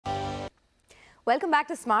Welcome back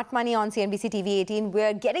to Smart Money on CNBC-TV18.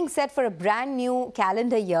 We're getting set for a brand new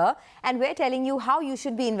calendar year and we're telling you how you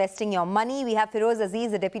should be investing your money. We have Feroze Azeez,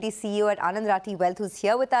 the Deputy CEO at Anand Rathi Wealth, who's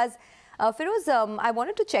here with us. Feroze, I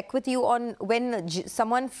wanted to check with you on when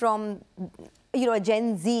someone from, a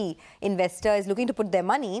Gen Z investor is looking to put their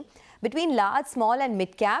money between large, small and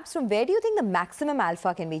mid caps, from where do you think the maximum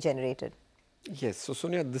alpha can be generated? Yes, so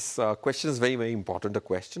Sonia, this question is very, very important, a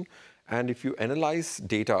question. And if you analyze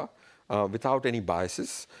data without any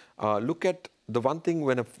biases, look at the one thing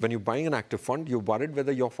when you're buying an active fund, you're worried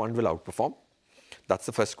whether your fund will outperform. That's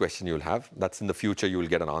the first question you'll have. That's in the future, you will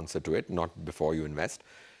get an answer to it, not before you invest.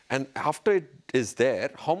 And after it is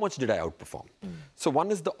there, how much did I outperform? So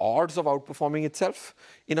one is the odds of outperforming itself.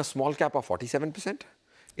 In a small cap are 47%.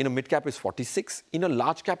 In a mid cap is 46. In a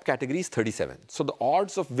large cap category is 37. So the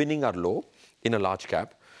odds of winning are low in a large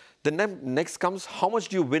cap. The next comes, how much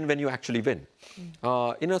do you win when you actually win?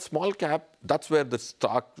 In a small cap, that's where the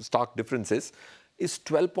stark difference is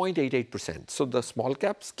 12.88%. So the small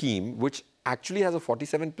cap scheme, which actually has a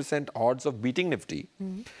 47% odds of beating Nifty,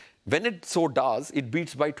 when it so does, it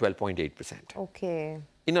beats by 12.8%. Okay.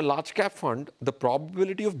 In a large cap fund, the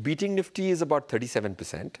probability of beating Nifty is about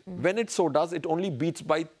 37%. When it so does, it only beats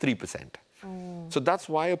by 3%. So that's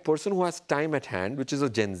why a person who has time at hand, which is a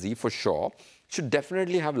Gen Z for sure, should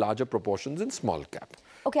definitely have larger proportions in small cap.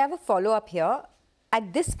 Okay, I have a follow-up here.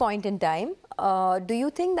 At this point in time, do you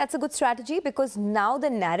think that's a good strategy? Because now the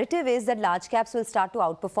narrative is that large caps will start to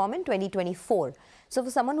outperform in 2024. So for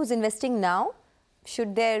someone who's investing now,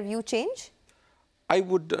 should their view change? I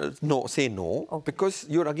would say no, because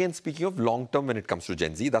you're again speaking of long term when it comes to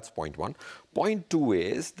Gen Z. That's point one. Point two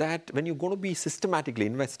is that when you're going to be systematically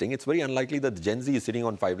investing, it's very unlikely that the Gen Z is sitting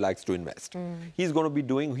on 5 lakhs to invest. He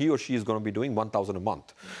or she is going to be doing 1,000 a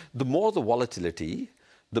month. The more the volatility,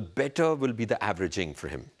 the better will be the averaging for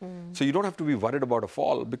him. So you don't have to be worried about a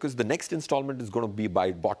fall, because the next installment is going to be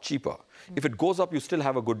bought cheaper. If it goes up, you still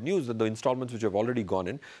have a good news that the installments which have already gone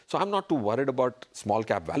in. So I'm not too worried about small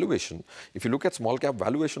cap valuation. If you look at small cap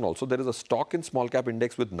valuation also, there is a stock in small cap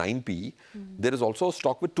index with 9 PE. There is also a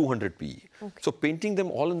stock with 200 PE. So painting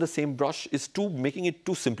them all in the same brush is making it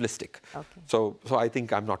too simplistic. So I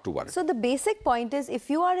think I'm not too worried. So the basic point is, if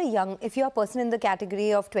you are a person in the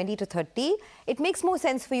category of 20 to 30, it makes more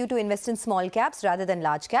sense for you to invest in small caps rather than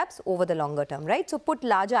large caps over the longer term, right? So put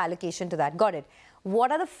larger allocation to that. Got it.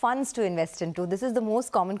 What are the funds to invest into? This is the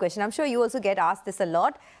most common question. I'm sure you also get asked this a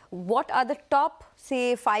lot. What are the top,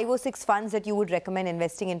 say, 5 or 6 funds that you would recommend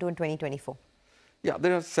investing into in 2024? Yeah,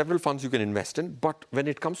 there are several funds you can invest in, but when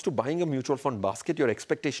it comes to buying a mutual fund basket, your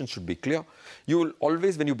expectations should be clear. You will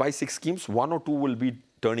always, when you buy 6 schemes, 1 or 2 will be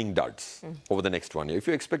turning duds over the next 1 year. If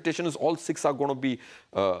your expectation is all 6 are going to be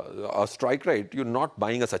a strike rate, you're not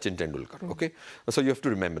buying a Sachin Tendulkar, okay? So you have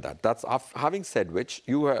to remember that. That's having said which,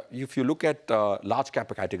 if you look at large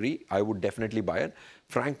cap category, I would definitely buy it.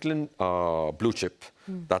 Franklin Blue Chip,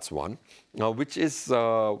 that's one, which is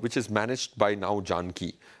managed by now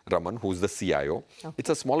Janki Raman, who's the CIO.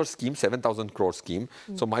 It's a smaller scheme, 7,000 crore scheme.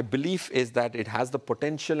 So my belief is that it has the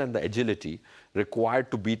potential and the agility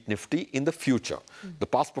required to beat Nifty in the future. The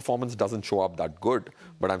past performance doesn't show up that good,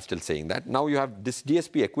 but I'm still saying that. Now you have this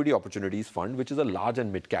DSP Equity Opportunities Fund, which is a large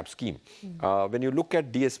and mid-cap scheme. When you look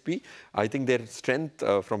at DSP, I think their strength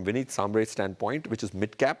from Vineet Samre's standpoint, which is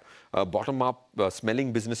mid-cap, bottom-up,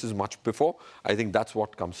 smelling businesses much before, I think that's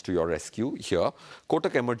what comes to your rescue here.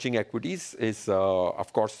 Kotak Emerging Equities is,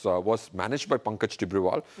 of course, was managed by Pankaj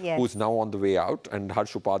Tibrewal, who's now on the way out, and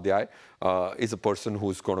Harsh Upadhyay is a person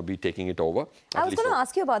who's going to be taking it over. I was going to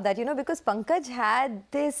ask you about that, because Pankaj had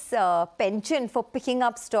this penchant for picking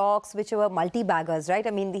up stocks which were multi-baggers, right?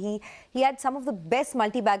 I mean, he had some of the best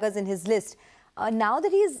multi-baggers in his list. Now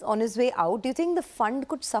that he's on his way out, do you think the fund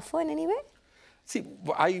could suffer in any way? See,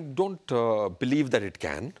 I don't believe that it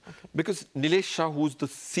can, because Nilesh Shah, who's the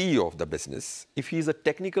CEO of the business, if he's a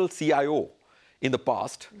technical CIO in the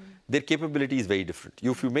past, their capability is very different.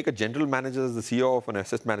 If you make a general manager as the CEO of an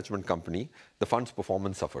asset management company, the fund's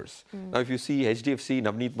performance suffers. Now, if you see HDFC,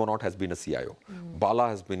 Navneet Monot has been a CIO. Bala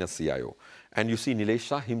has been a CIO. And you see Nilesh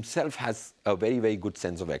Shah himself has a very, very good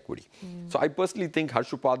sense of equity. So I personally think Harsh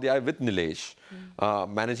Upadhyay with Nilesh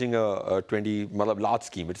managing a 20 large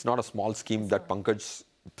scheme. It's not a small scheme that Pankaj's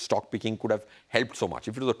stock picking could have helped so much.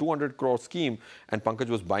 If it was a 200 crore scheme and Pankaj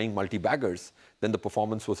was buying multi-baggers, then the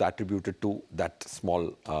performance was attributed to that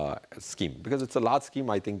small scheme. Because it's a large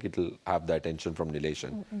scheme, I think it'll have the attention from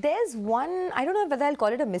Nilesh. There's one, I don't know whether I'll call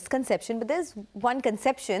it a misconception, but there's one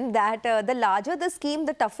conception that the larger the scheme,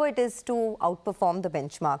 the tougher it is to outperform the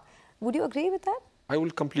benchmark. Would you agree with that? I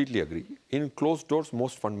will completely agree. In closed doors,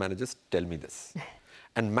 most fund managers tell me this.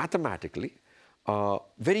 And mathematically,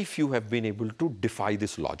 very few have been able to defy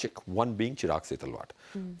this logic, one being Chirag Setalvad.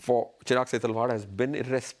 For Chirag Setalvad has been,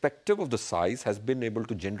 irrespective of the size, has been able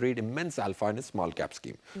to generate immense alpha in a small cap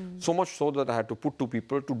scheme. So much so that I had to put two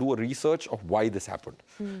people to do a research of why this happened.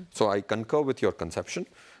 So I concur with your conception.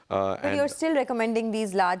 But you're still recommending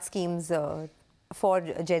these large schemes for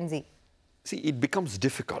Gen Z? See, it becomes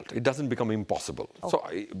difficult. It doesn't become impossible. So,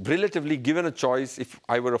 relatively, given a choice, if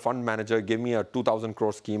I were a fund manager, give me a 2,000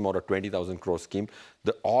 crore scheme or a 20,000 crore scheme,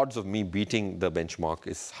 the odds of me beating the benchmark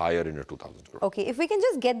is higher in a 2,000 crore. Okay, if we can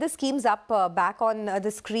just get the schemes up back on the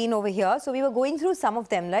screen over here. So, we were going through some of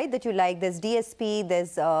them, right, that you like. There's DSP,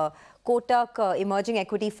 there's Kotak Emerging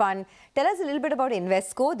Equity Fund. Tell us a little bit about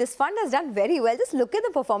Invesco. This fund has done very well. Just look at the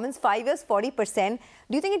performance, 5 years, 40%.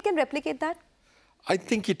 Do you think it can replicate that? I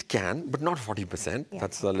think it can, but not 40%. Yeah.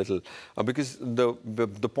 That's a little, because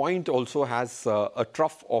the point also has a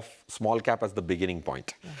trough of small cap as the beginning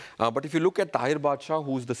point. Yeah. But if you look at Tahir Badshah,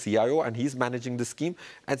 who's the CIO, and he's managing the scheme,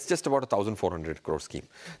 it's just about a 1,400 crore scheme.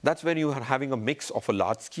 That's when you are having a mix of a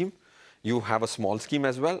large scheme, you have a small scheme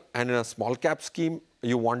as well, and in a small cap scheme,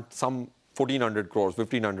 you want some 1,400 crores,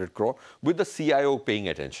 1,500 crore, with the CIO paying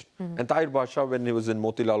attention. And Tahir Badshah, when he was in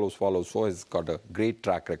Motilal Oswal also, has got a great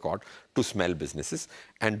track record to smell businesses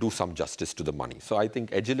and do some justice to the money. So I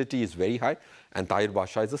think agility is very high, and Tahir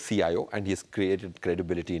Badshah is a CIO, and he has created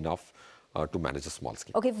credibility enough to manage a small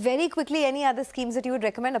scheme. Okay, very quickly, any other schemes that you would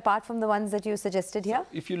recommend apart from the ones that you suggested here?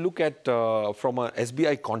 So if you look at from a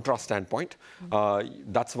SBI Contra standpoint,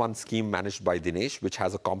 that's one scheme managed by Dinesh, which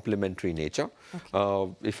has a complementary nature.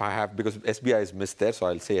 Okay. If I have, because SBI is missed there, so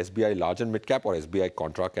I'll say SBI large and mid cap or SBI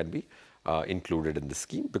Contra can be included in the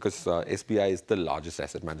scheme, because SBI is the largest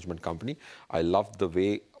asset management company. I love the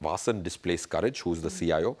way Vasan displays courage, who's the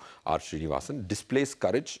CIO, R. Srinivasan, displays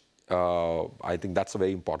courage. I think that's a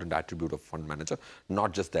very important attribute of fund manager,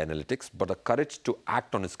 not just the analytics, but the courage to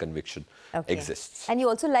act on his conviction exists. And you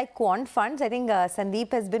also like quant funds. I think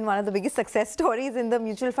Sandeep has been one of the biggest success stories in the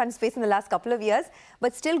mutual fund space in the last couple of years,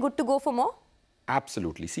 but still good to go for more?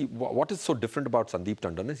 Absolutely. See, what is so different about Sandeep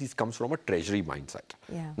Tandon is he comes from a treasury mindset,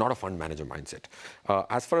 not a fund manager mindset.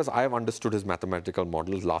 As far as I have understood his mathematical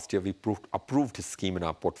models, last year we approved his scheme in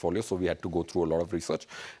our portfolio, so we had to go through a lot of research.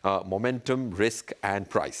 Momentum, risk and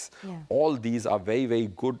price. All these are very, very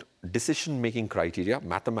good decision-making criteria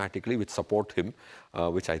mathematically which support him,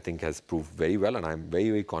 which I think has proved very well, and I'm very,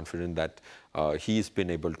 very confident that he's been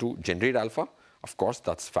able to generate alpha. Of course,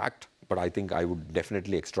 that's fact. But I think I would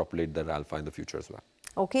definitely extrapolate that alpha in the future as well.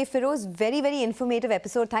 Okay, Feroze, very, very informative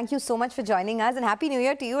episode. Thank you so much for joining us, and Happy New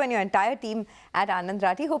Year to you and your entire team at Anand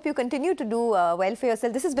Rathi. Hope you continue to do well for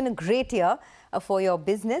yourself. This has been a great year for your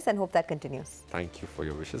business, and hope that continues. Thank you for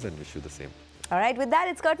your wishes, and wish you the same. All right, with that,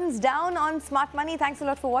 it's curtains down on Smart Money. Thanks a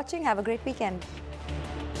lot for watching. Have a great weekend.